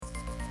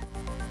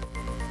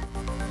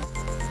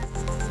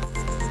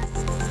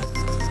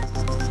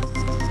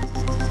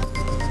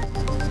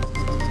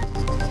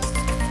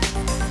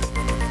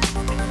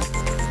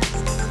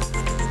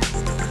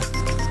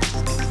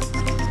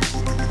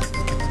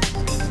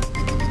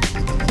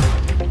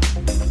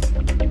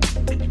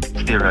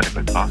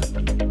theoretically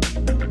possible.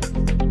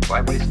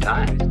 Why waste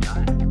time?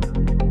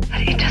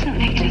 But it doesn't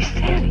make any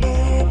sense.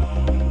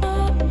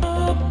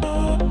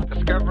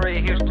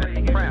 Discovery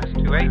Houston, press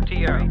to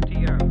ATO.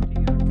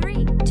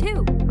 3,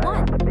 2,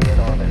 1.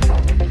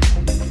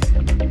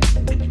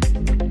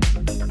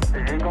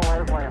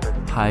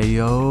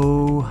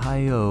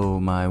 Hi-yo,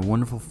 my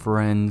wonderful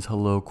friends.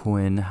 Hello,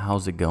 Quinn.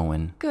 How's it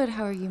going? Good,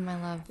 how are you, my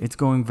love? It's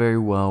going very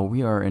well.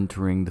 We are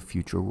entering the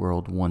future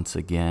world once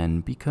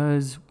again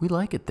because we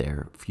like it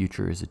there.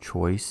 Future is a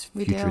choice.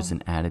 Future is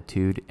an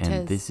attitude,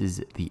 and this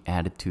is the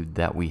attitude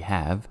that we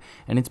have.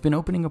 And it's been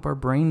opening up our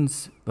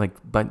brains.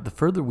 But the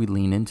further we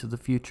lean into the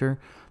future,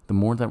 the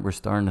more that we're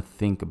starting to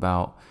think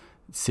about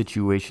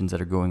situations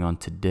that are going on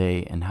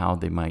today and how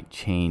they might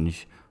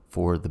change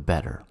for the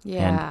better.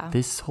 Yeah. And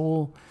this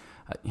whole...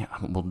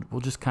 we'll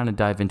just kind of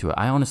dive into it.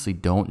 I honestly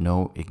don't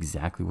know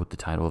exactly what the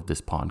title of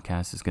this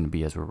podcast is going to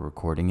be as we're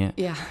recording it.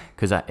 Yeah.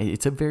 Because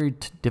it's a very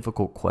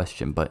difficult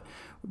question, but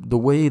the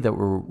way that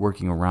we're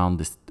working around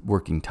this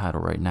working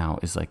title right now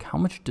is like, how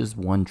much does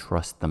one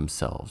trust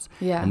themselves?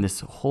 Yeah. And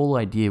this whole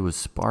idea was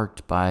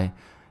sparked by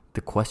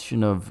the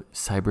question of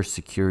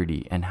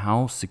cybersecurity and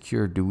how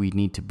secure do we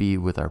need to be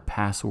with our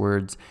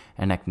passwords,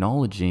 and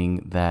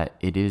acknowledging that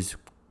it is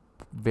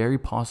very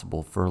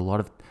possible for a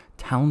lot of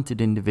talented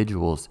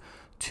individuals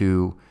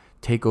to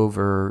take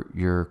over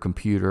your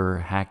computer,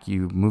 hack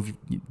you, move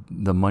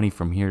the money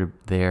from here to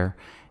there.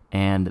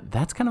 And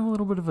that's kind of a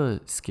little bit of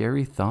a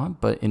scary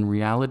thought. But in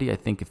reality, I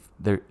think if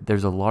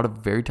there's a lot of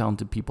very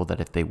talented people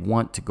that if they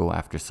want to go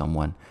after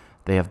someone,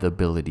 they have the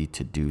ability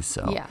to do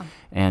so. Yeah.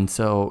 And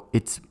so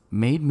it's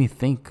made me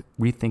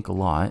rethink a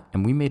lot.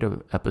 And we made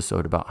an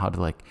episode about how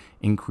to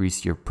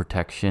increase your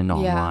protection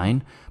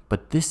online.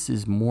 But this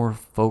is more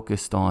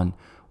focused on,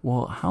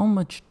 well, how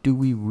much do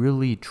we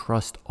really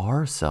trust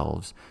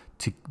ourselves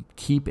to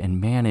keep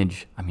and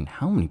manage? I mean,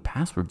 how many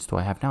passwords do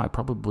I have now? I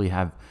probably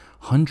have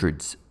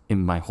hundreds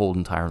in my whole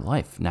entire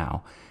life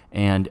now.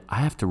 And I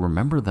have to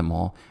remember them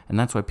all. And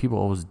that's why people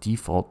always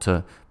default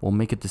to, well,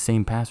 make it the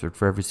same password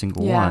for every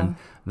single one.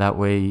 That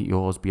way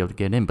you'll always be able to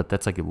get in. But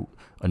that's like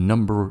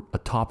a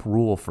top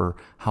rule for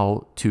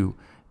how to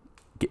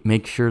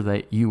make sure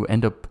that you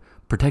end up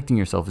protecting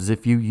yourself, is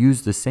if you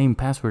use the same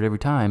password every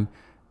time,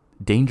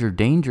 danger,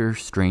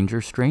 stranger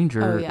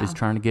is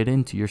trying to get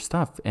into your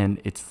stuff. And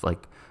it's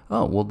like,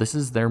 oh, well, this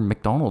is their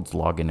McDonald's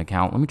login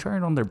account. Let me try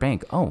it on their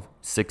bank. Oh,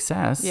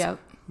 success. Yep.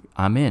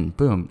 I'm in.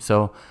 Boom.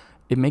 So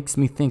it makes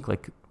me think,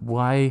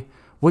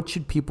 what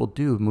should people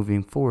do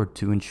moving forward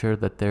to ensure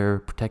that they're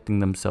protecting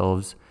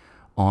themselves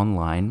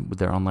online with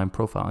their online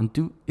profile?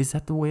 And is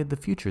that the way of the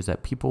future? Is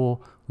that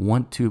people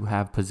want to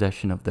have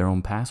possession of their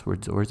own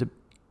passwords, or is it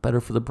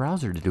better for the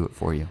browser to do it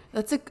for you?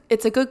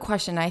 It's a good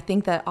question. I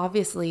think that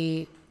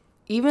obviously,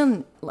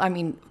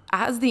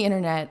 as the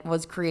internet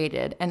was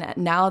created, and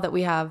now that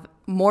we have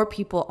more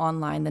people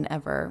online than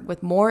ever,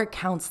 with more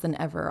accounts than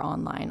ever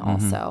online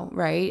also,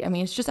 right? I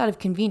mean, it's just out of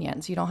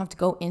convenience. You don't have to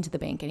go into the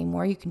bank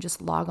anymore. You can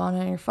just log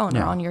on your phone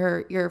or on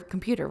your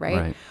computer,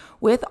 right?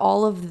 With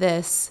all of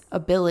this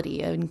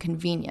ability and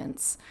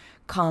convenience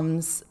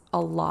comes a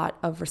lot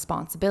of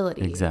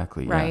responsibility.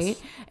 Exactly, right?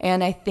 yes.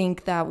 And I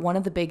think that one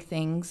of the big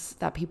things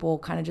that people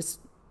kind of just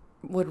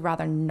would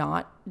rather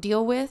not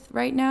deal with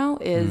right now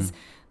is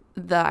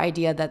the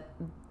idea that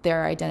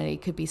their identity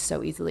could be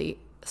so easily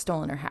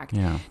stolen or hacked.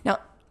 Yeah. Now,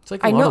 it's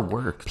like a lot of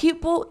work.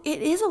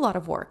 It is a lot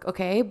of work,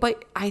 okay?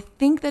 But I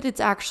think that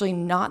it's actually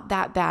not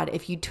that bad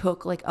if you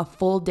took a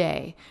full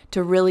day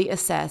to really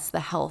assess the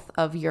health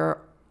of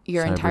your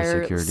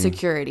entire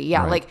security.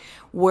 Yeah. Right.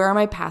 Where are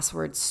my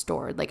passwords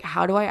stored?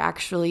 How do I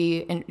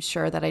actually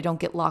ensure that I don't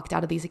get locked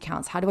out of these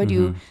accounts? How do I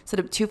do sort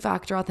of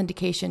two-factor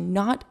authentication,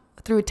 not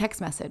through a text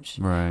message?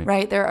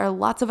 Right. There are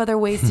lots of other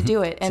ways to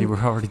do it. And see,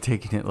 we're already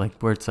taking it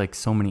where it's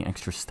so many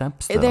extra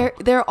steps though.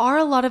 There are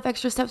a lot of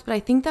extra steps, but I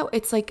think that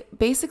it's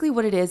basically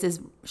what it is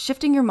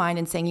shifting your mind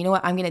and saying, you know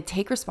what, I'm going to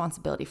take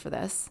responsibility for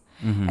this.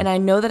 And I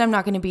know that I'm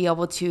not going to be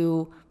able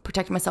to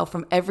protect myself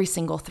from every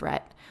single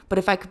threat. But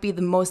if I could be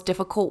the most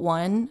difficult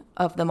one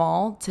of them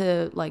all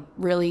to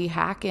really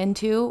hack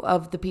into,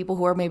 of the people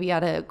who are maybe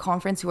at a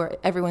conference who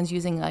everyone's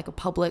using a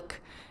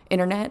public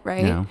internet,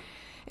 right? Yeah.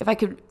 If I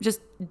could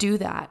just do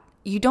that,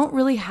 you don't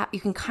really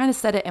you can kind of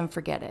set it and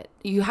forget it.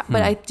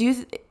 But I do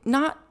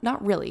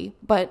not really,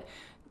 but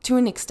to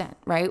an extent,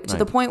 right? To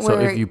the point where...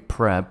 So if you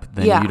prep,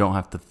 then you don't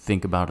have to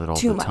think about it all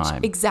the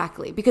time.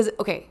 Exactly. Because,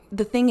 okay,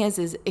 the thing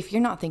is if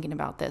you're not thinking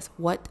about this,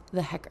 what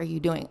the heck are you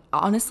doing?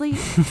 Honestly,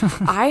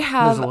 I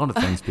have... There's a lot of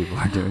things people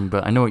are doing,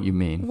 but I know what you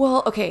mean.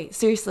 Well, okay,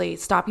 seriously,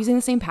 stop using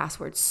the same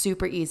password.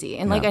 Super easy.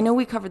 And I know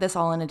we covered this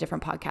all in a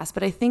different podcast,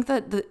 but I think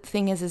that the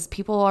thing is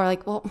people are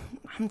well,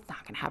 not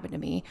going to happen to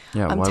me.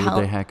 Yeah, why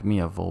would they hack me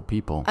of all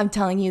people? I'm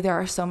telling you, there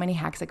are so many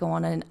hacks that go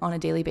on a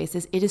daily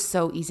basis. It is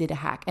so easy to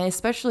hack. And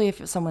especially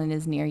if someone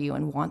is near you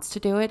and wants to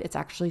do it, it's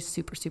actually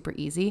super, super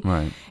easy.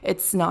 Right.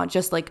 It's not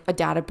just like a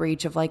data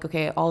breach of like,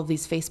 okay, all of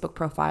these Facebook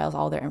profiles,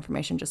 all their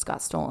information just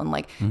got stolen.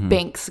 Like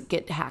banks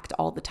get hacked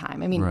all the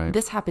time. I mean,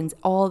 this happens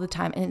all the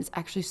time. And it's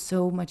actually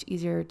so much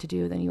easier to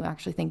do than you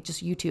actually think.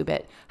 Just YouTube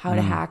it, how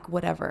to hack,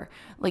 whatever.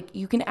 Like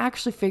you can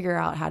actually figure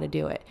out how to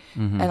do it.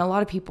 And a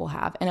lot of people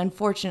have. And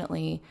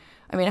unfortunately,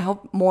 I mean, I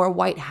hope more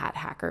white hat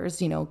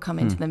hackers, come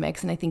into the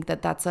mix. And I think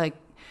that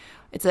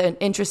it's an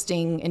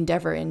interesting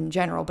endeavor in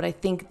general. But I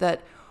think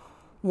that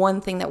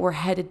one thing that we're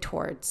headed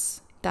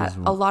towards that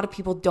a lot of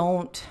people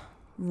don't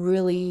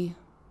really,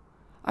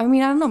 I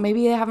mean, I don't know,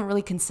 maybe they haven't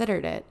really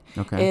considered it,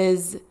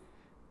 is,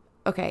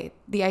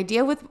 the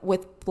idea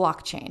with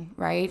blockchain,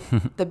 right?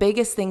 The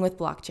biggest thing with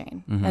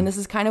blockchain, and this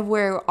is kind of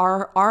where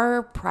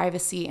our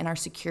privacy and our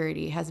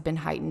security has been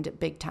heightened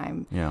big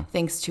time,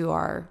 thanks to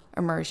our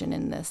immersion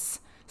in this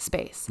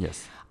space.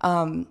 Yes.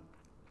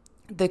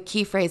 The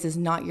key phrase is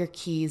not your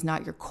keys,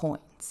 not your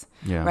coins.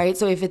 Yeah. Right.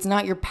 So if it's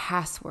not your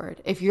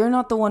password, if you're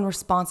not the one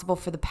responsible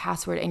for the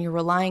password and you're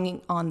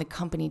relying on the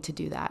company to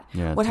do that,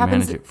 what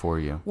happens? Manage it for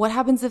you. What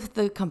happens if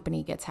the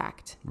company gets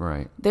hacked?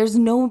 Right. There's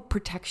no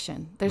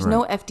protection. There's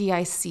no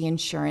FDIC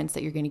insurance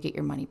that you're going to get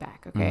your money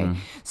back. Okay.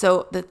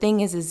 So the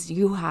thing is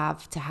you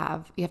have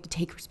to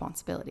take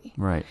responsibility.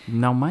 Right.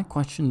 Now, my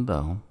question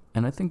though,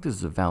 and I think this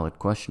is a valid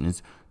question,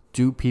 is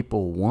do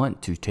people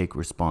want to take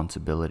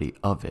responsibility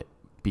of it?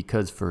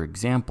 Because, for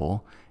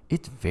example,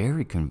 it's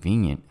very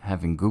convenient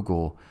having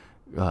Google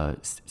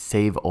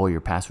save all your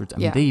passwords. I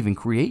mean, they even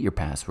create your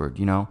password,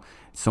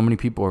 So many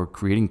people are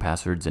creating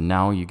passwords, and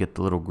now you get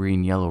the little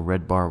green, yellow,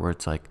 red bar where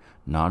it's like,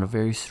 not a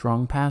very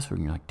strong password.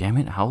 And you're like, damn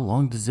it, how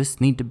long does this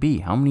need to be?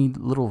 How many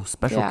little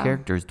special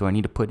characters do I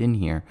need to put in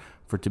here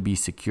for it to be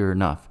secure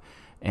enough?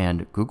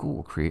 And Google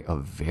will create a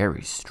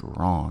very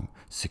strong,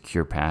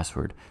 secure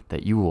password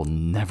that you will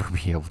never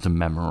be able to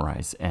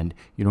memorize, and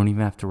you don't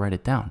even have to write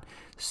it down.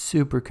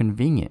 Super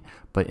convenient.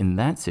 But in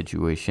that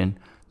situation,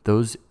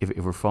 if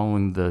we're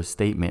following the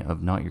statement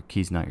of not your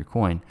keys, not your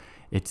coin,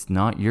 it's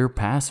not your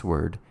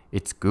password,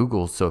 it's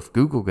Google. So if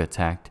Google gets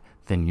hacked,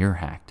 then you're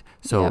hacked.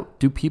 So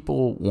do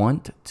people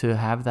want to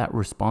have that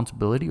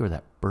responsibility or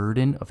that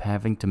burden of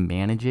having to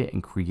manage it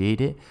and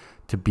create it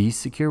to be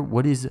secure?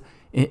 What is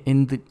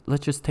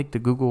let's just take the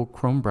Google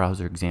Chrome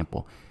browser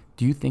example.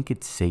 Do you think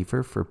it's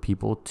safer for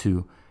people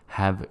to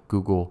have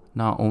Google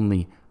not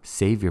only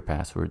save your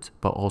passwords,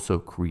 but also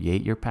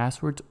create your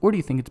passwords? Or do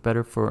you think it's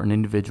better for an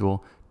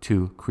individual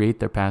to create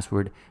their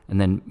password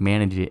and then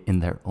manage it in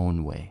their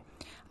own way?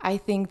 I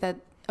think that,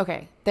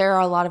 there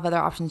are a lot of other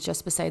options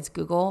just besides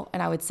Google,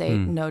 and I would say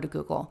no to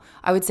Google.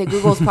 I would say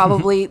Google's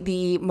probably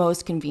the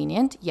most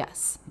convenient.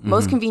 Yes.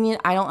 Most convenient.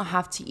 I don't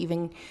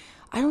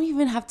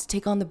even have to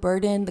take on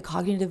the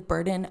cognitive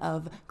burden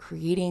of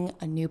creating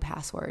a new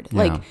password. Yeah.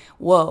 Like,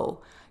 whoa.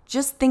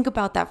 Just think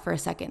about that for a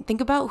second. Think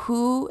about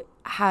who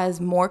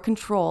has more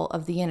control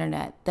of the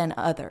internet than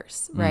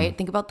others, right?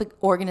 Think about the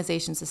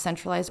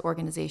centralized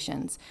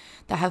organizations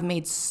that have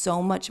made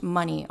so much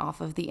money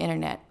off of the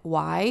internet.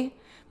 Why?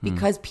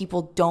 Because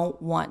people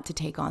don't want to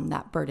take on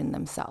that burden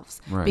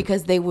themselves. Right.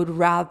 Because they would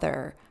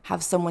rather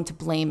have someone to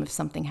blame if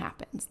something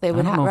happens. They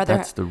would I don't know rather. If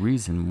that's the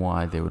reason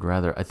why they would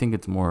rather. I think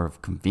it's more of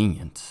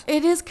convenience.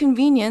 It is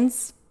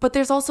convenience, but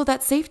there's also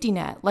that safety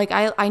net. Like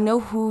I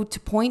know who to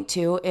point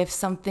to if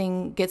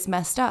something gets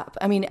messed up.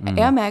 I mean,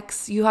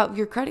 Amex, you have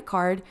your credit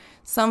card.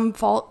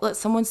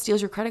 Someone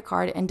steals your credit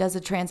card and does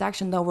a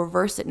transaction, they'll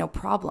reverse it, no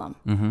problem,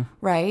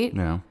 right?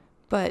 Yeah.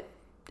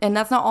 And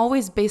that's not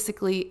always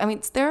basically, I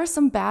mean, there are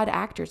some bad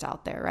actors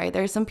out there, right?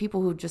 There are some people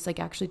who just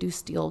actually do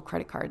steal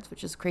credit cards,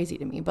 which is crazy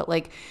to me. But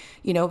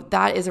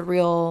that is a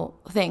real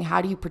thing.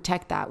 How do you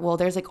protect that? Well,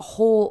 there's a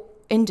whole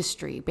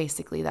industry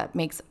basically that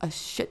makes a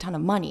shit ton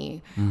of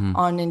money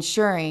on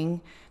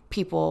ensuring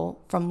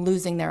people from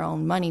losing their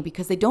own money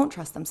because they don't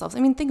trust themselves. I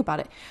mean, think about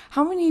it.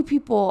 How many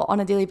people on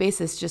a daily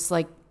basis just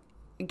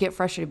get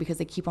frustrated because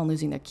they keep on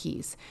losing their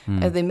keys,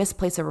 or they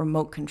misplace a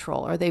remote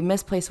control, or they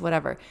misplace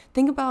whatever?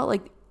 Think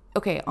about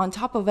on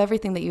top of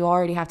everything that you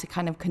already have to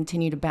kind of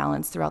continue to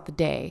balance throughout the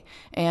day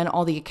and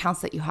all the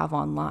accounts that you have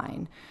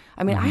online.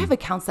 I mean, I have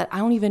accounts that I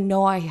don't even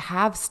know I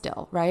have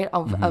still, right? I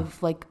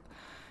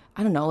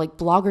don't know,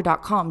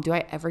 blogger.com. Do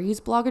I ever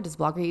use Blogger? Does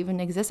Blogger even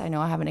exist? I know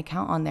I have an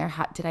account on there.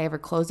 Did I ever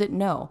close it?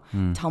 No.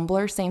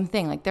 Tumblr, same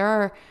thing. There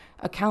are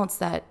accounts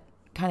that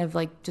kind of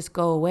just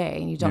go away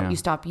and you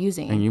stop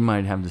using. And you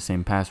might have the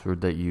same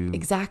password that you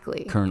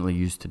currently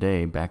use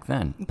today back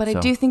then. But I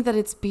do think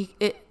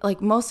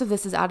that most of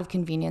this is out of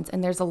convenience,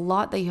 and there's a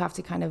lot that you have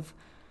to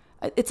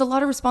it's a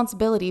lot of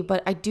responsibility,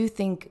 but I do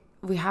think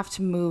we have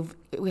to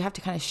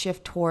kind of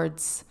shift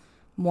towards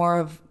more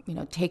of,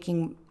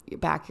 taking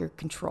back your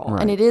control.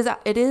 Right. And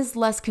it is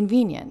less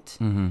convenient,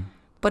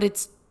 but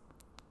it's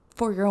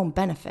for your own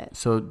benefit.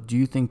 So do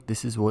you think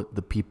this is what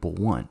the people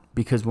want?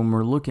 Because when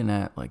we're looking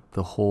at like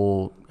the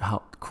whole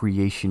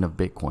creation of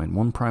Bitcoin,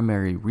 one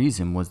primary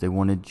reason was they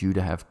wanted you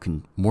to have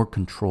more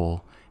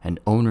control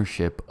and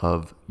ownership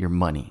of your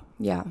money.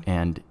 Yeah.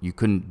 And you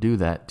couldn't do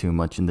that too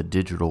much in the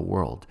digital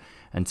world.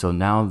 And so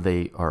now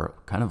they are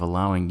kind of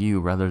allowing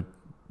you, rather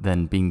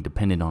than being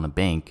dependent on a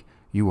bank,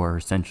 you are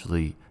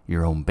essentially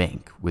your own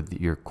bank with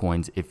your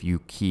coins if you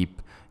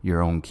keep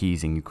your own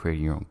keys and you create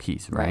your own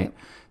keys, right?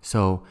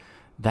 So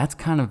that's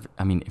kind of,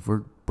 I mean, if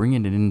we're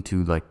bringing it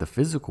into like the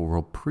physical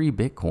world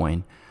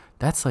pre-Bitcoin,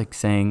 that's like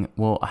saying,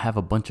 well, I have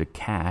a bunch of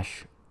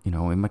cash,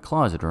 in my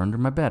closet or under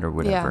my bed or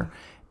whatever.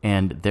 Yeah.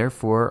 And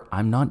therefore,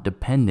 I'm not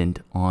dependent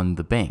on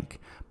the bank.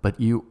 But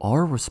you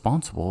are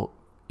responsible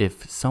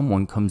if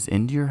someone comes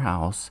into your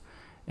house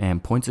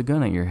and points a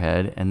gun at your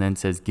head and then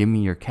says, give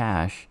me your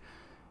cash.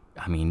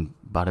 I mean,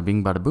 bada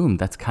bing, bada boom.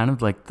 That's kind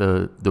of like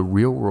the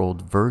real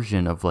world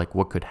version of like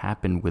what could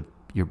happen with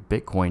your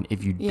Bitcoin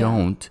if you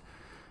don't,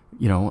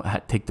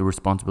 take the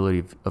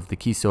responsibility of the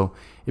key. So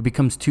it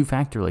becomes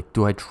two-factor. Like,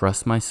 do I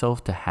trust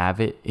myself to have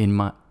it in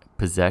my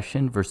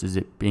possession versus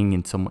it being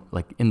in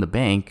in the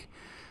bank?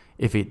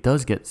 If it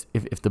does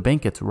if the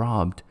bank gets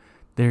robbed,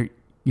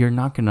 you're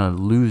not going to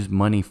lose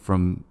money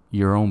from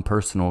your own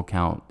personal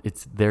account.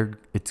 It's going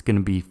to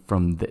be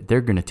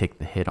they're going to take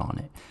the hit on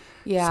it.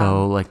 Yeah.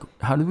 So like,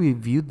 how do we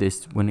view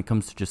this when it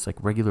comes to just like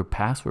regular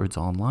passwords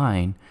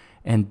online?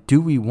 And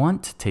do we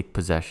want to take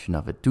possession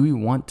of it? Do we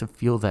want to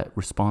feel that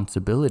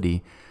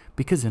responsibility?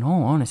 Because in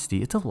all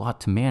honesty, it's a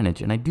lot to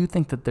manage. And I do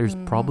think that there's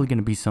probably going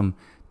to be some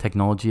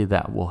technology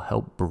that will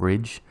help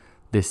bridge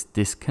this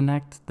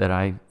disconnect that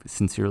I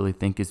sincerely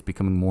think is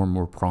becoming more and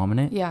more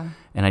prominent. Yeah.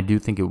 And I do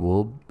think it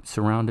will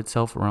surround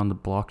itself around the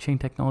blockchain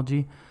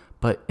technology.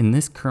 But in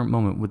this current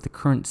moment, with the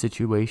current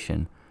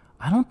situation,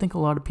 I don't think a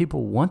lot of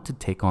people want to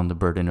take on the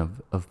burden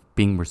of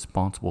being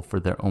responsible for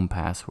their own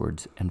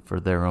passwords and for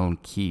their own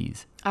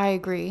keys. I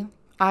agree.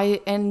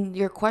 And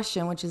your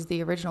question, which is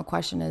the original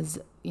question, is,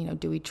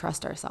 do we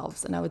trust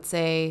ourselves? And I would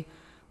say,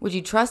 would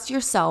you trust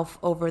yourself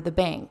over the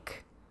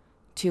bank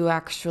to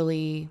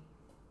actually,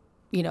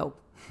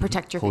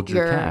 protect your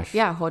cash?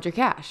 Yeah, hold your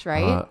cash,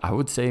 right? I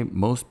would say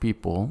most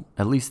people,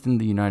 at least in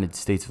the United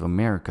States of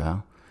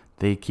America,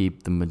 they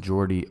keep the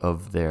majority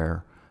of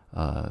their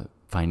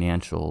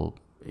financial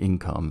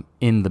income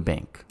in the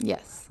bank.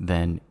 Yes.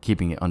 Than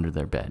keeping it under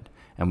their bed.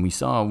 And we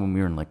saw when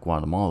we were in like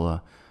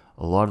Guatemala,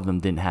 a lot of them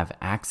didn't have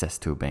access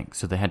to a bank,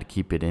 so they had to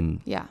keep it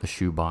in the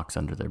shoebox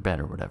under their bed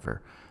or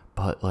whatever.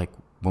 But like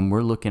when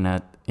we're looking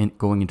at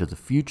going into the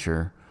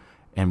future,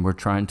 and we're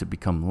trying to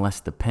become less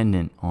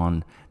dependent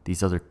on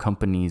these other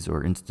companies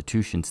or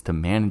institutions to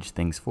manage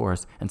things for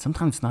us, and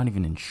sometimes not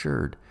even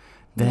insured,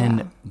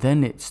 then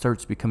it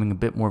starts becoming a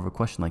bit more of a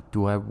question like,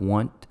 do I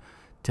want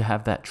to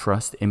have that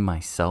trust in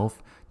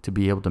myself to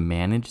be able to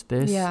manage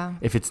this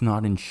if it's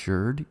not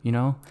insured,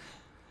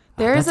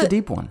 That's a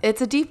deep one.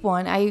 It's a deep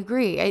one. I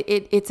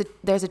agree.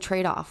 There's a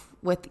trade-off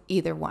with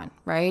either one,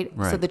 right?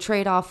 So the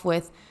trade-off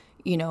with,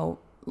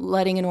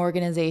 letting an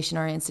organization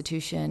or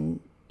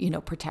institution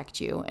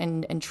protect you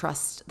and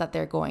trust that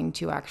they're going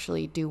to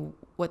actually do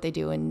what they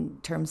do in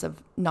terms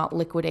of not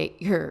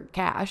liquidate your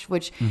cash,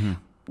 which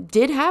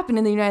did happen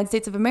in the United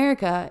States of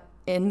America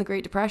in the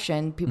Great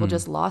Depression. People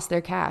just lost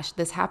their cash.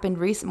 This happened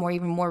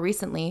even more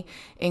recently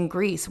in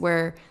Greece,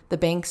 where the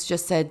banks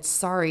just said,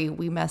 sorry,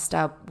 we messed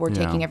up. We're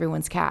taking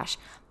everyone's cash.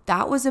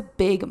 That was a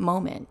big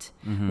moment,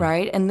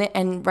 right?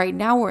 And right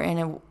now we're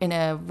in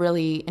a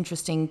really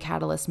interesting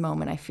catalyst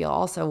moment, I feel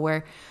also,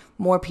 where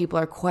more people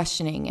are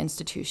questioning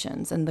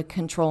institutions and the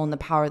control and the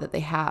power that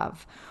they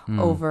have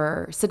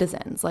over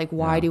citizens. Like,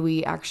 why do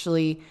we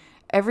actually...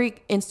 Every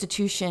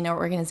institution or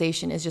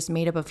organization is just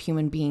made up of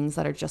human beings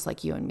that are just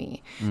like you and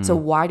me. So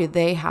why do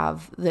they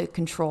have the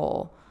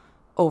control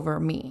over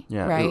me,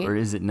 right? Or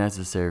is it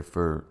necessary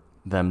for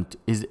them...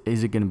 Is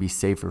it going to be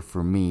safer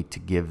for me to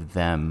give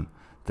them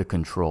the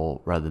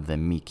control rather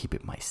than me keep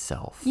it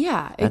myself?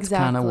 Yeah, That's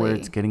exactly. kind of where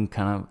it's getting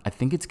I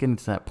think it's getting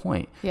to that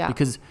point. Yeah.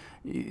 Because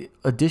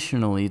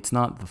additionally, it's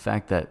not the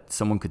fact that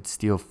someone could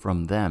steal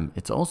from them.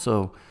 It's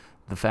also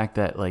the fact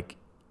that like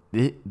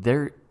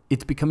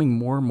it's becoming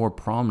more and more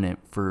prominent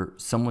for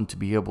someone to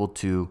be able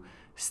to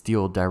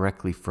steal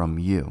directly from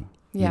you.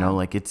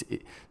 Yeah.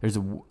 There's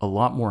a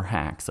lot more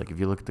hacks. Like if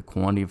you look at the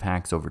quantity of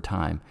hacks over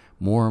time,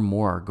 more and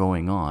more are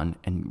going on,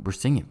 and we're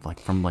seeing it like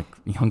from like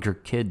younger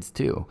kids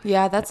too.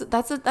 Yeah,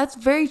 that's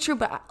very true.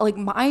 But like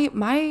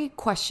my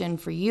question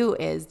for you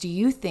is, do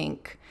you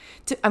think?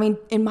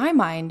 In my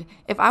mind,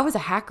 if I was a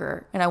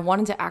hacker and I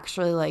wanted to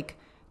actually like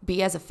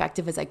be as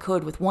effective as I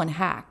could with one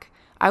hack,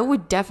 I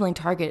would definitely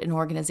target an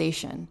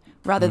organization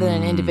rather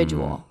than an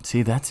individual.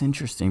 See, that's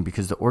interesting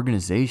because the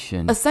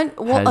organization has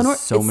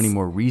so many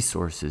more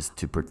resources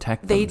to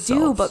protect themselves. They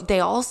do, but they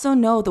also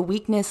know the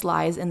weakness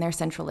lies in their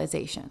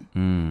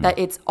centralization, that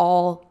it's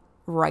all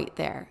right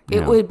there. Yeah.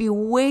 It would be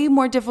way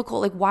more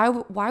difficult. Like,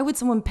 why would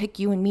someone pick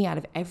you and me out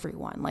of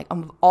everyone? Like,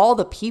 of all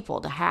the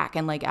people to hack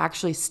and like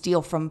actually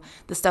steal from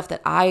the stuff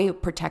that I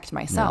protect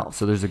myself. Yeah.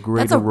 So there's a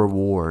greater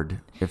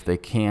reward if they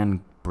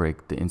can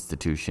break the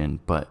institution,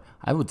 but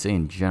I would say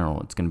in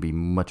general, it's going to be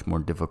much more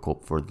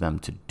difficult for them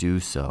to do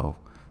so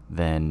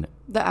than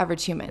the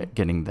average human.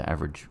 Getting the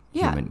average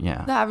human,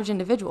 yeah. The average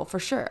individual, for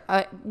sure.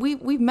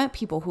 We've met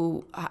people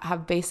who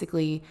have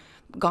basically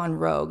gone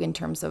rogue in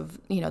terms of,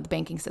 the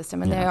banking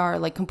system, and they are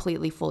like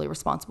completely, fully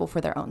responsible for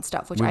their own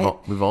stuff, which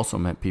we've also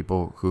met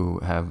people who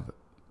have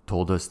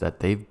told us that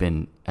they've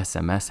been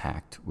SMS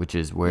hacked, which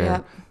is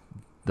where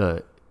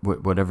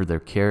whatever their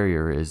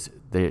carrier is,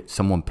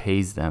 someone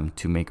pays them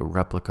to make a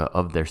replica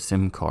of their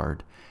SIM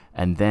card.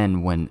 And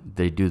then when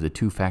they do the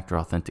two-factor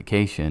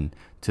authentication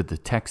to the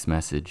text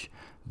message,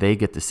 they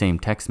get the same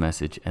text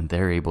message and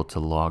they're able to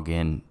log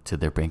in to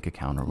their bank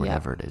account or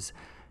whatever it is.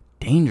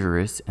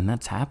 Dangerous, and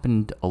that's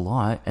happened a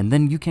lot. And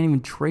then you can't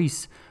even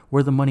trace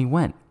where the money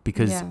went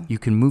because you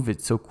can move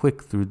it so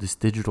quick through this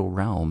digital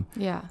realm.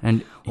 Yeah.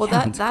 And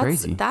it's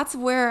crazy. That's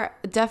where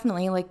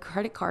definitely like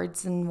credit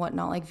cards and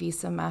whatnot, like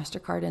Visa,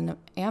 MasterCard, and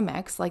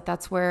Amex, like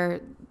that's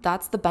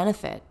the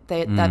benefit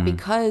that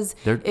because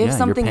if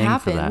something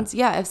happens,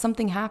 if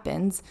something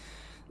happens,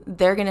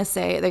 they're going to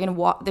say,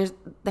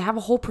 they have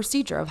a whole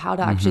procedure of how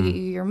to actually get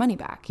you your money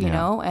back, you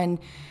know? And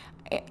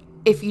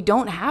if you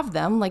don't have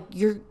them, like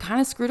you're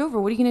kind of screwed over.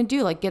 What are you going to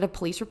do? Like get a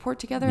police report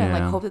together and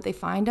like hope that they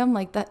find them?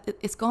 Like that,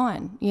 it's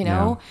gone, you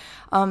know?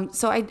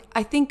 So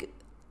I think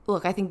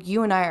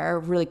you and I are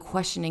really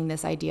questioning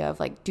this idea of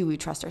like, do we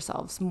trust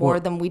ourselves more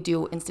than we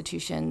do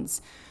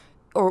institutions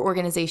or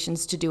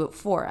organizations to do it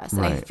for us?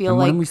 And I feel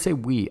like when we say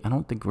we, I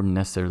don't think we're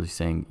necessarily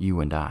saying you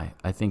and I.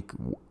 I think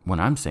when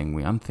I'm saying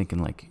we, I'm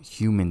thinking like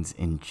humans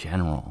in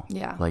general.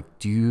 Yeah. Like,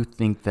 do you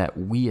think that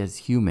we as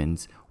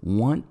humans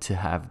want to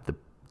have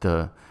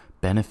the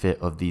benefit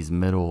of these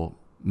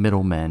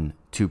middlemen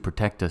to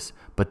protect us,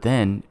 but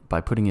then by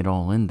putting it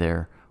all in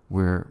there,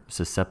 we're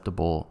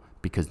susceptible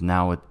because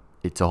now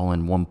it's all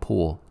in one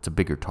pool. It's a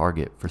bigger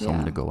target for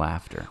someone to go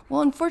after.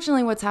 Well,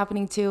 unfortunately, what's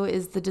happening too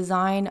is the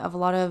design of a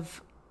lot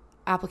of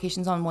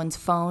applications on one's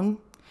phone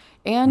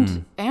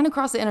and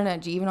across the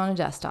internet, even on a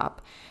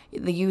desktop.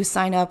 You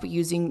sign up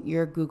using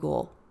your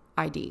Google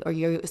ID, or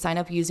you sign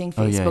up using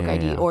Facebook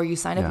ID, or you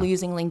sign up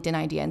using LinkedIn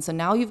ID, and so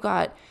now you've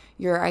got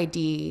your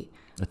ID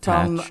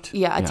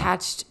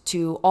attached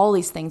to all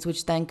these things,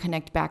 which then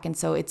connect back, and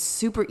so it's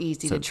super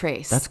easy to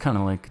trace. That's kind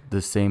of like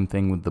the same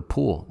thing with the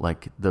pool.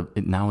 Like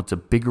now it's a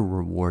bigger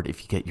reward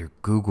if you get your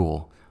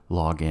Google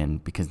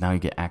login, because now you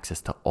get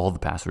access to all the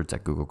passwords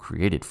that Google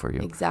created for you.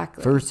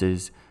 Exactly.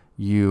 Versus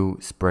you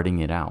spreading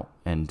it out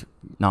and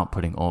not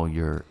putting all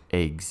your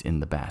eggs in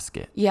the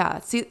basket. Yeah.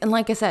 See, and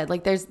like I said,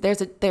 like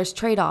there's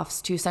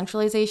trade-offs to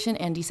centralization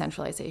and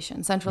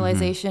decentralization.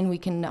 Centralization, we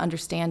can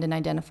understand and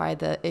identify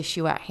the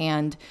issue at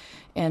hand,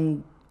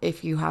 and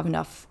if you have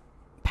enough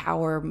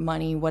power,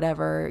 money,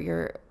 whatever,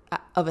 you're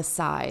of a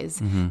size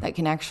that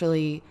can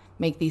actually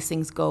make these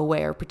things go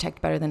away or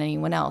protect better than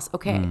anyone else.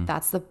 Okay,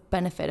 that's the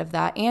benefit of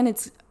that. And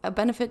it's a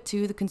benefit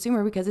to the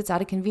consumer because it's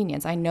out of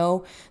convenience. I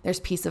know there's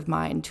peace of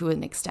mind to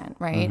an extent,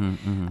 right?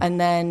 And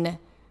then,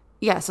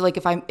 so like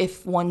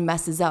if one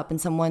messes up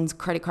and someone's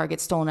credit card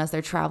gets stolen as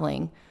they're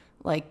traveling,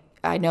 like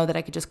I know that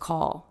I could just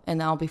call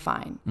and I'll be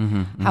fine.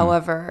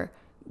 However,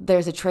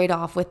 there's a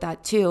trade-off with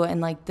that too.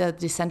 And like the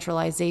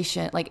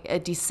decentralization, like a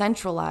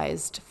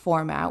decentralized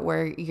format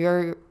where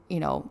your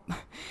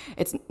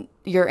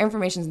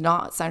information is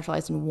not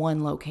centralized in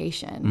one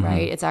location,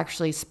 right? It's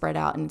actually spread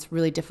out, and it's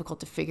really difficult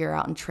to figure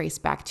out and trace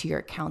back to your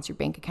accounts, your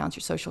bank accounts,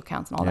 your social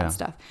accounts, and all that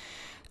stuff.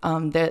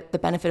 The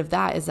benefit of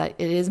that is that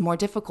it is more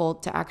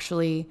difficult to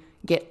actually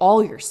get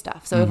all your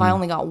stuff. So if I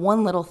only got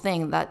one little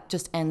thing, that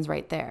just ends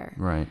right there,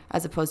 right?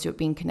 As opposed to it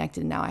being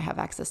connected. And now I have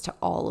access to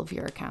all of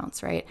your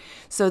accounts, right?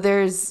 So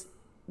there's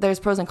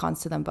pros and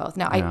cons to them both.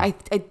 Now, I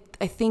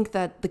think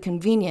that the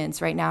convenience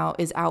right now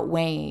is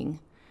outweighing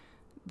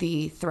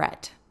the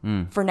threat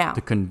for now.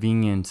 The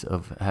convenience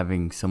of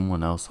having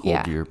someone else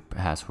hold your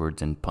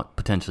passwords and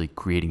potentially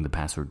creating the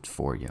passwords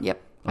for you. Yep.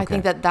 Okay. I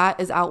think that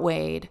is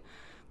outweighed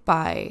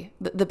by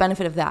the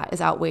benefit of that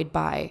is outweighed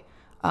by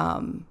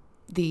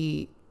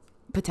the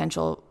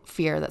potential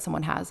fear that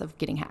someone has of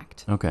getting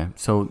hacked. Okay.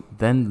 So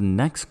then the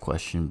next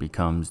question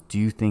becomes, do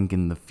you think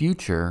in the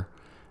future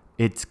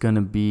it's going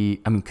to be,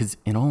 because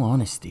in all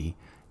honesty,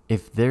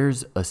 if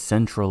there's a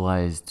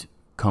centralized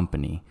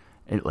company,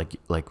 like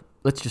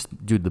let's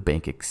just do the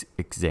bank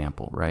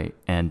example, right?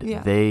 And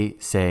they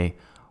say,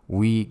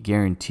 we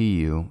guarantee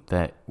you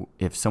that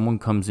if someone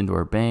comes into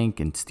our bank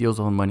and steals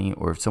all the money,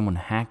 or if someone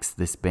hacks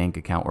this bank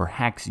account or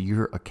hacks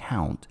your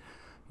account,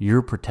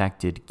 you're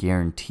protected,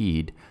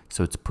 guaranteed.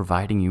 So it's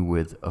providing you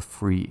with a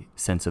free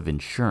sense of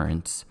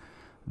insurance.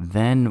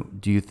 Then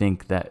do you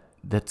think that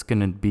that's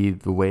going to be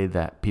the way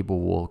that people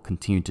will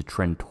continue to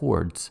trend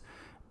towards?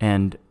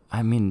 And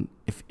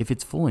if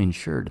it's fully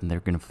insured and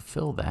they're going to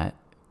fulfill that,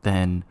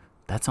 then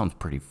that sounds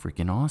pretty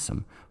freaking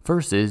awesome.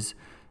 Versus,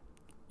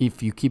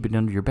 if you keep it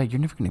under your bed,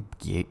 you're never going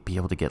to be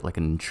able to get like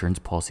an insurance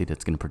policy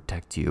that's going to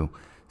protect you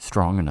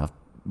strong enough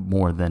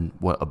more than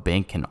what a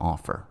bank can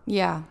offer.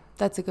 Yeah,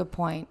 that's a good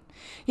point.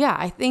 Yeah,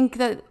 I think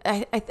that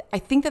I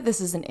think that this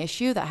is an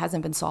issue that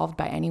hasn't been solved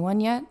by anyone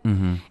yet.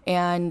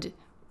 And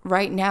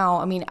right now,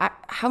 I mean,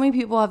 how many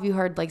people have you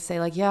heard like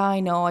say like, yeah, I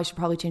know I should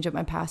probably change up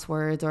my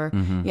passwords, or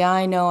yeah,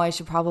 I know I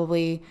should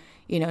probably,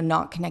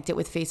 not connect it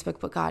with Facebook,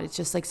 but God, it's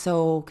just like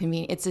so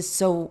convenient. It's just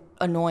so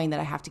annoying that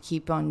I have to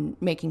keep on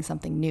making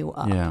something new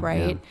up,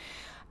 right? Yeah.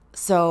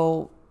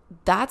 So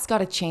that's got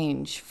to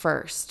change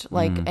first.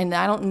 Like, and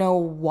I don't know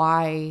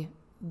why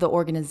the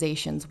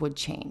organizations would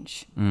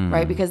change,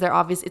 right? Because they're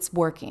obvious, it's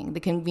working. The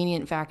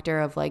convenient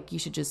factor of like, you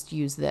should just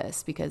use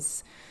this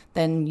because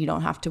then you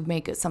don't have to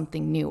make it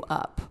something new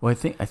up. Well,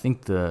 I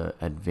think the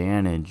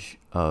advantage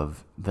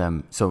of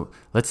them, so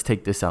let's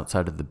take this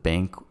outside of the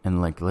bank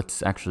and like,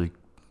 let's actually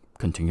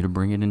continue to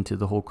bring it into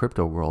the whole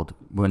crypto world.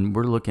 When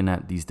we're looking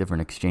at these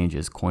different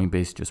exchanges,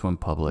 Coinbase just went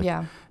public.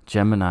 Yeah.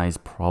 Gemini is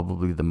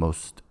probably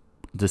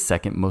the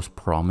second most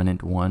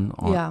prominent one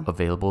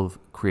available,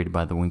 created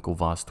by the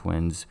Winklevoss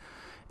twins.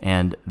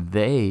 And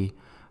they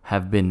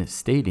have been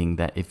stating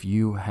that if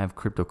you have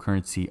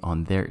cryptocurrency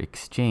on their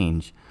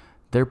exchange,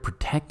 they're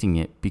protecting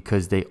it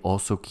because they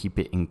also keep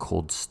it in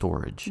cold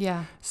storage.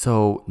 Yeah.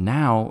 So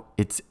now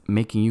it's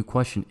making you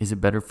question, is it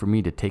better for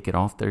me to take it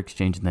off their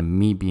exchange and then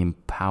me be in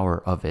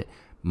power of it,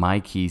 my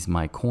keys,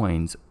 my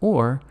coins,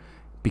 or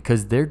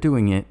because they're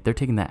doing it, they're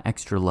taking that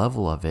extra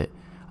level of it.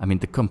 I mean,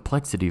 the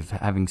complexity of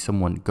having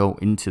someone go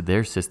into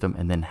their system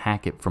and then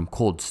hack it from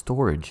cold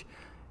storage,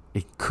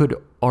 it could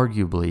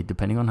arguably,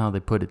 depending on how they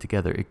put it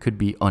together, it could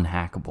be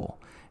unhackable.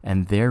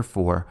 And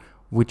therefore,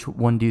 which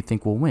one do you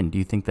think will win? Do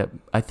you think that,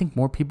 I think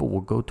more people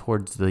will go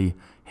towards the,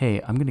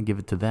 hey, I'm going to give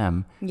it to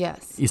them.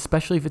 Yes.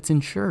 Especially if it's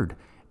insured.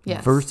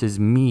 Yes. Versus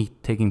me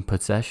taking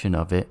possession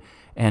of it.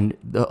 And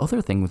the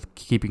other thing with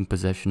keeping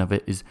possession of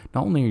it is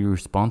not only are you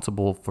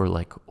responsible for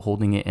like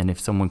holding it and if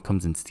someone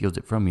comes and steals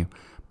it from you,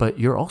 but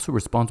you're also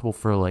responsible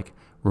for like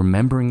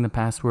remembering the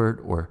password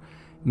or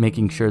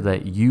making sure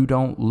that you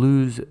don't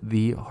lose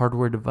the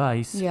hardware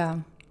device.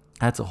 Yeah.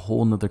 That's a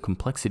whole nother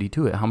complexity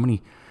to it. How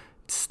many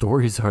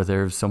stories are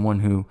there of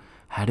someone who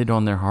had it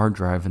on their hard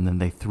drive and then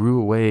they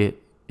threw away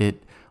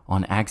it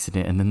on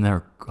accident and then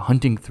they're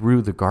hunting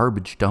through the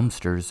garbage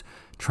dumpsters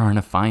trying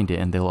to find it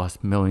and they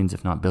lost millions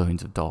if not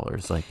billions of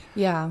dollars. Like,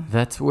 yeah,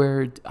 that's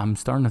where I'm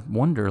starting to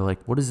wonder, like,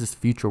 what does this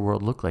future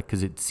world look like?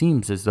 Because it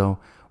seems as though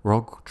we're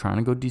all trying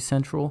to go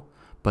decentral,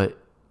 but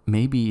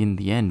maybe in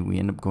the end we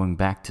end up going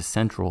back to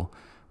central,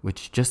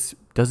 which just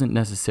doesn't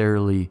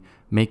necessarily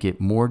make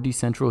it more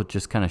decentral. It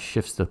just kind of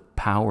shifts the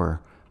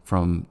power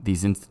from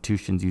these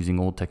institutions using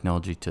old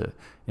technology to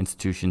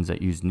institutions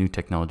that use new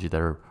technology that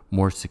are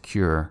more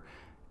secure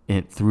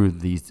through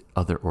these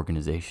other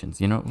organizations.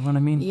 You know what I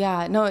mean?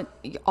 Yeah, no,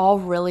 all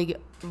really,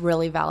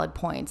 really valid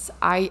points.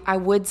 I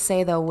would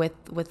say, though,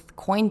 with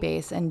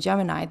Coinbase and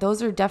Gemini,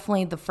 those are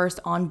definitely the first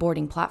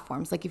onboarding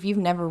platforms. Like if you've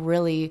never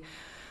really,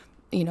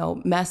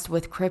 messed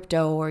with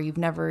crypto or you've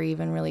never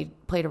even really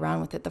played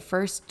around with it, the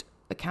first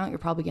account you're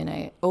probably going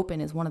to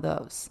open is one of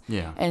those.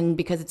 Yeah. And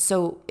because it's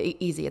so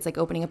easy, it's like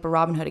opening up a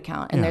Robinhood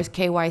account and there's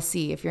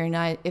KYC. If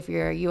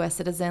you're a US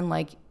citizen,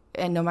 like,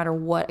 and no matter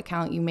what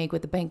account you make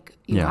with the bank,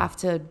 you have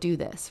to do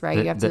this, right?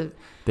 You have to.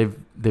 They've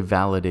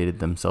validated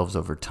themselves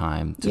over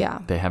time.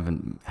 They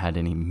haven't had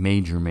any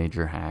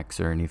major hacks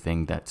or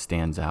anything that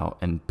stands out.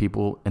 And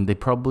they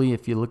probably,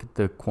 if you look at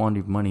the quantity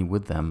of money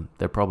with them,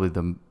 they're probably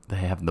they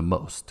have the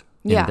most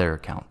in their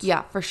accounts.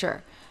 Yeah, for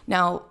sure.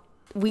 Now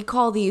we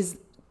call these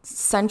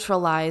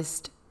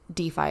centralized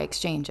DeFi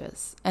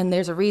exchanges, and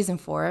there's a reason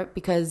for it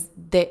because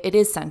it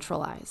is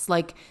centralized.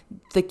 Like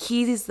the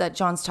keys that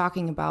John's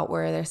talking about,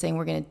 where they're saying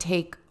we're going to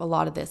take a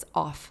lot of this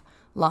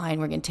offline,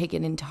 we're going to take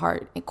it into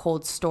hard and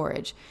cold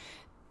storage.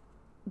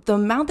 The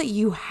amount that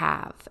you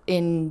have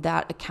in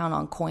that account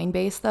on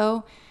Coinbase,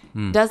 though,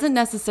 doesn't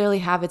necessarily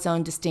have its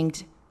own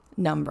distinct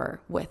number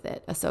with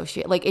it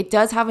associated. Like it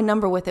does have a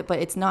number with it, but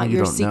it's not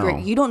your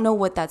secret. You don't know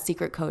what that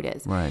secret code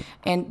is. Right.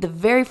 And the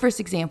very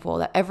first example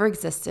that ever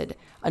existed,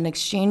 an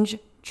exchange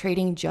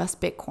trading just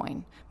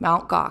Bitcoin,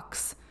 Mt.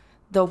 Gox,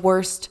 the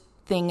worst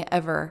thing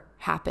ever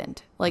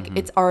happened. Like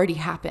it's already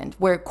happened,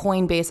 where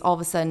Coinbase all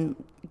of a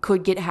sudden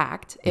could get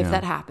hacked if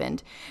that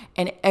happened.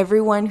 And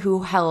everyone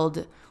who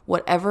held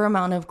whatever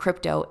amount of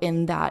crypto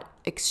in that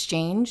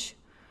exchange,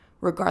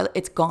 regardless,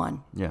 it's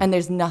gone. Yeah. And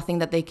there's nothing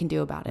that they can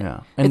do about it.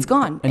 Yeah. It's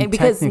gone. And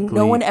because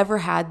no one ever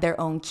had their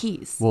own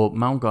keys. Well,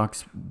 Mt.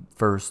 Gox,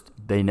 first,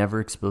 they never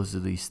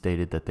explicitly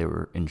stated that they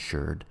were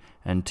insured.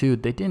 And two,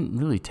 they didn't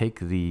really take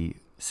the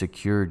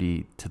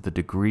security to the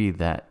degree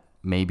that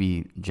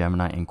maybe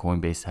Gemini and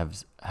Coinbase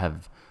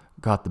have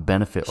got the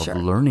benefit of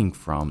learning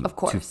from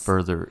to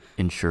further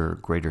ensure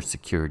greater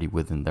security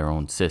within their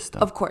own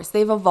system. Of course,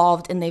 they've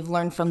evolved and they've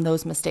learned from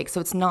those mistakes. So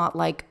it's not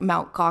like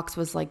Mt. Gox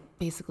was like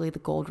basically the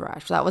gold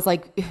rush. That was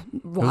like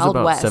Wild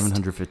West. It was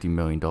about $750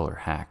 million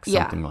hack,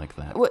 something like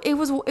that. It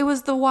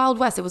was the Wild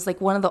West. It was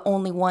like one of the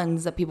only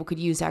ones that people could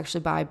use to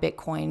actually buy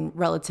Bitcoin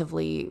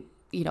relatively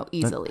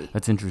easily.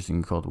 That's interesting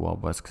you called the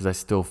Wild West, because I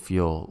still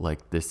feel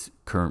like this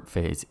current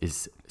phase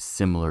is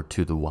similar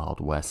to the Wild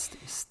West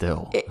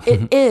still.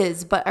 It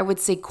is, but I would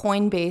say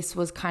Coinbase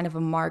was kind of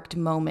a marked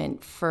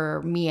moment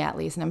for me, at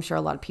least, and I'm sure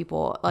a lot of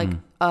people, like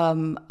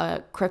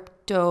a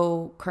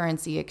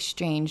cryptocurrency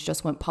exchange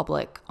just went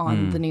public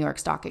on the New York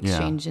Stock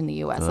Exchange in the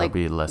U.S. So that'll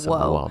be less of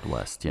a Wild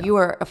West. Yeah. You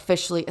are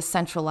officially a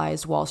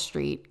centralized Wall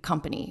Street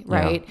company,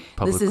 right? Yeah,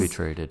 publicly this is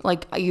traded.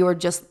 Like you are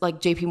just like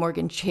JP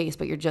Morgan Chase,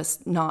 but you're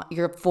just not,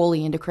 you're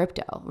fully into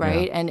crypto,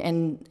 right? Yeah.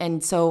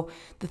 And so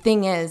the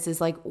thing is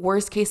like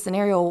worst case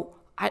scenario,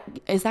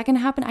 is that going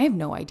to happen? I have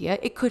no idea.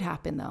 It could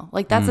happen though.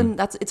 Like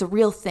it's a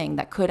real thing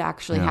that could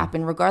actually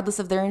happen, regardless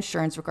of their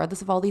insurance,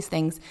 regardless of all these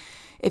things.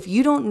 If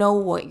you don't know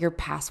what your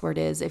password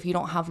is, if you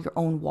don't have your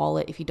own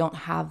wallet, if you don't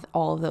have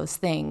all of those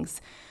things,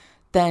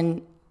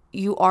 then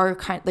you are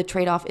the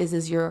trade-off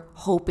is you're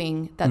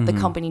hoping that the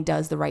company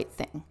does the right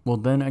thing. Well,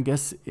 then I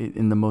guess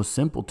in the most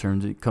simple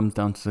terms, it comes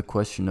down to the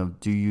question of,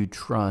 do you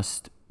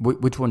trust,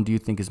 which one do you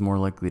think is more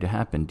likely to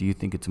happen? Do you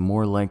think it's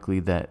more likely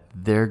that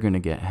they're going to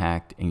get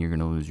hacked and you're going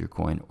to lose your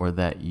coin, or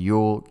that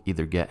you'll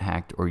either get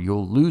hacked or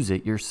you'll lose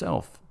it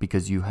yourself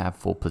because you have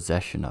full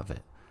possession of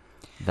it?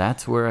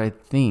 That's where I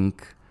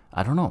think,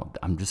 I don't know,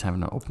 I'm just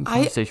having an open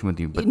conversation with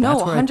you, but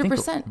that's where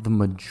 100%. I think the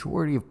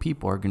majority of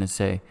people are going to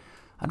say,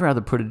 I'd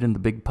rather put it in the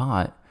big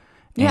pot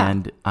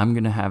and I'm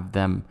going to have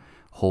them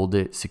hold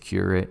it,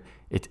 secure it,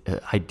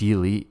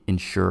 ideally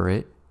insure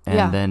it,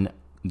 and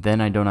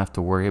then I don't have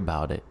to worry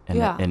about it.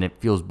 And it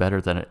feels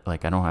better that I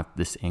don't have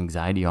this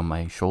anxiety on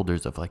my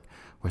shoulders of like,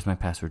 where's my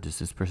password? Does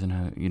this person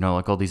have,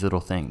 like all these little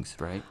things,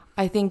 right?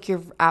 I think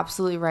you're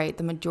absolutely right.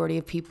 The majority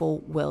of people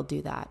will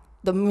do that.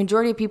 The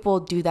majority of people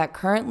do that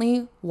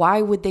currently.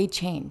 Why would they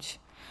change?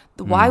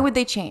 Why would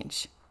they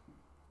change?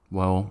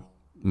 Well,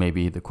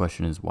 maybe the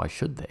question is, why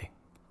should they?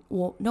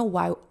 Well, no,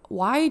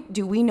 why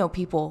do we know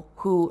people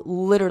who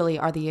literally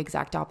are the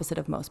exact opposite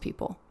of most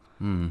people?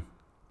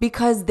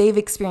 Because they've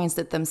experienced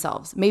it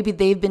themselves. Maybe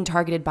they've been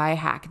targeted by a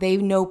hack. They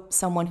know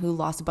someone who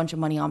lost a bunch of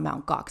money on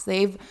Mt. Gox.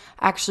 They've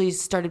actually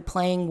started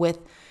playing with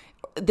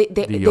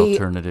the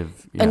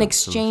alternative, an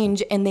exchange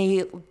solution.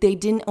 And they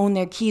didn't own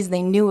their keys.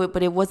 They knew it,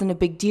 but it wasn't a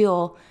big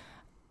deal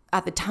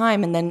at the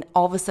time. And then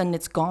all of a sudden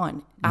it's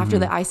gone. After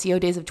the ICO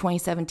days of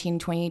 2017,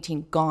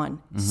 2018,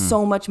 gone.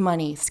 So much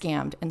money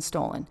scammed and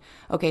stolen.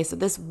 Okay, so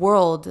this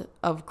world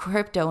of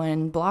crypto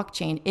and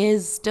blockchain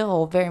is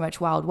still very much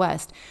Wild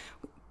West.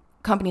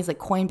 Companies like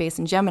Coinbase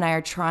and Gemini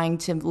are trying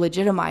to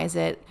legitimize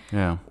it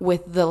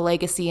with the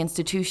legacy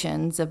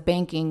institutions of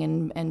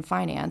banking and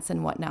finance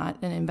and whatnot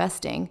and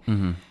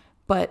investing.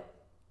 But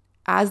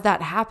as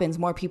that happens,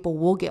 more people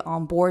will get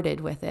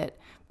onboarded with it,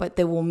 but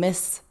they will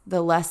miss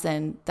the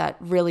lesson that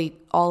really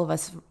all of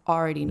us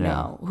already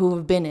know who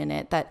have been in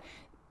it, that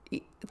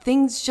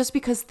just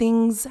because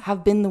things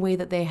have been the way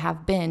that they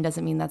have been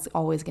doesn't mean that's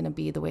always going to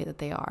be the way that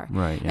they are.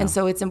 Right. Yeah. And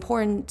so it's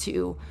important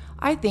to,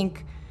 I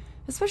think,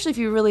 especially if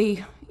you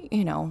really,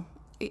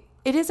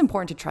 it is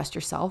important to trust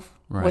yourself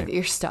with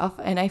your stuff.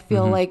 And I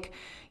feel like,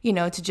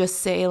 to just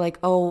say like,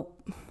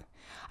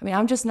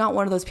 I'm just not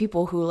one of those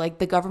people who like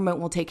the government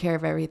will take care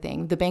of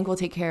everything. The bank will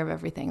take care of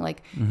everything.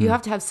 Like you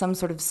have to have some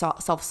sort of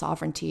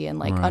self-sovereignty and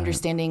like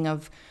understanding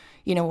of,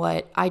 you know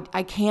what,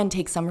 I can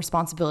take some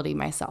responsibility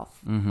myself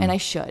and I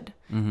should,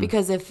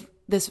 because if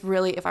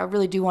I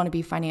really do want to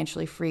be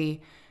financially free,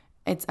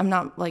 I'm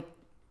not like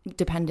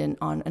dependent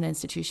on an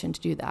institution to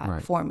do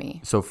that for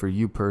me. So for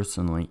you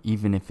personally,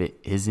 even if it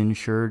is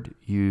insured,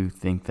 you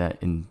think that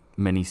in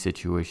many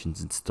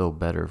situations it's still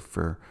better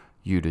for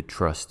you to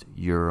trust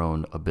your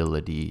own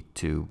ability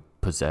to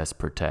possess,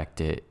 protect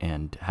it,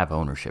 and have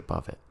ownership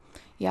of it.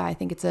 Yeah, I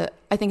think it's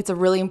a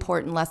really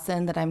important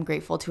lesson that I'm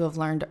grateful to have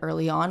learned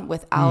early on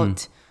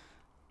without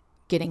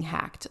getting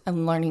hacked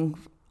and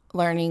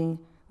learning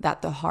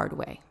that the hard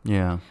way.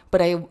 Yeah.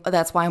 But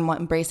that's why I'm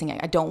embracing it.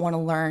 I don't want to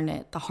learn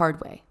it the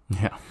hard way.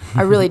 Yeah.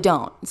 I really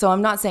don't. So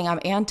I'm not saying I'm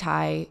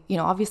anti,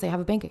 obviously I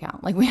have a bank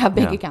account. Like we have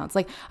bank accounts.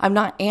 Like I'm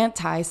not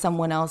anti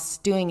someone else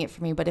doing it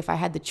for me, but if I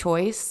had the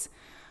choice,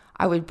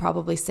 I would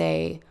probably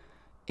say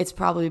it's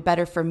probably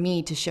better for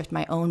me to shift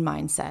my own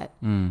mindset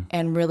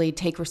and really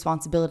take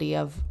responsibility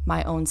of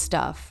my own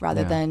stuff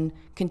rather than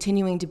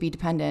continuing to be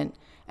dependent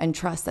and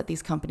trust that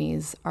these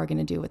companies are going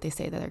to do what they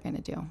say that they're going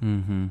to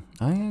do.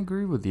 I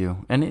agree with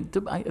you.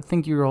 And I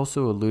think you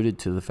also alluded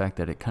to the fact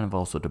that it kind of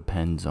also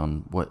depends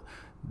on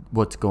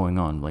what's going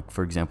on. Like,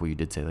 for example, you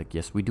did say, like,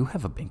 yes, we do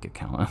have a bank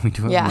account and we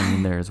do have money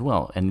in there as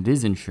well. And it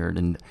is insured.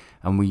 And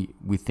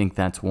we think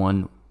that's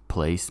one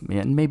place,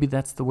 and maybe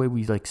that's the way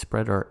we like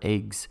spread our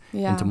eggs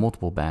into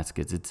multiple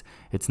baskets.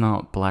 It's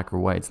not black or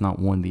white. It's not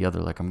one or the other.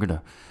 Like I'm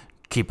gonna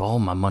keep all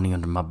my money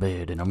under my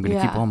bed and I'm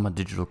gonna keep all my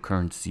digital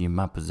currency in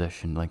my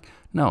possession. Like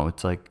no,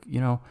 it's like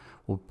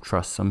we'll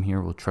trust some here,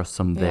 we'll trust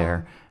some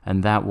there,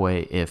 and that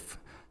way if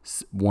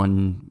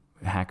one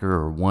hacker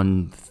or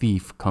one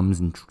thief comes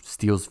and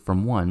steals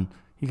from one,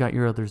 you got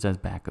your others as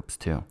backups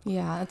too.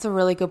 Yeah, that's a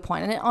really good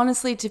point. And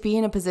honestly, to be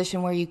in a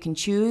position where you can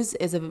choose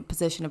is a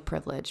position of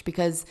privilege,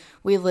 because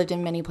we've lived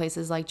in many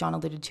places, like John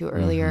alluded to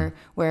earlier,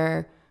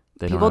 where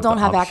People don't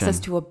have access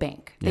option. to a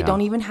bank. They Yeah.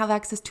 don't even have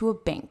access to a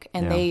bank,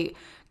 and Yeah. they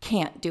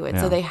can't do it.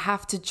 Yeah. So they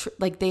have to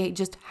they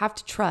just have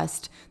to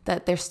trust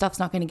that their stuff's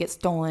not going to get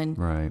stolen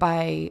Right.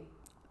 by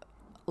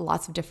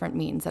lots of different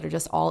means that are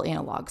just all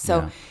analog. So,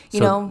 Yeah. you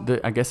know,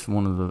 I guess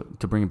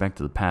to bring it back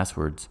to the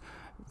passwords,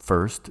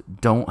 first,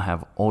 don't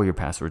have all your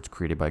passwords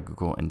created by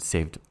Google and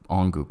saved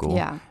on Google.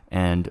 Yeah.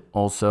 And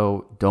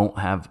also, don't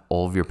have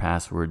all of your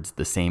passwords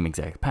the same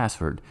exact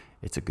password.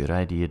 It's a good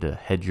idea to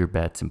hedge your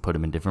bets and put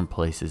them in different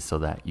places so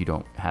that you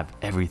don't have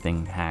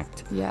everything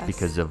hacked Yes.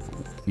 because of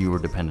you were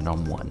dependent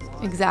on one.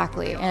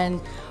 exactly. And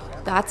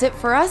that's it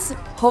for us.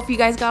 Hope you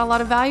guys got a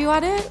lot of value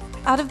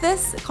out of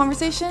this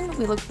conversation.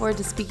 We look forward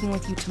to speaking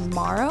with you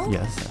tomorrow.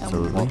 Yes, And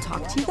absolutely. we'll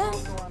talk to you then.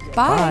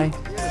 Bye.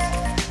 Bye.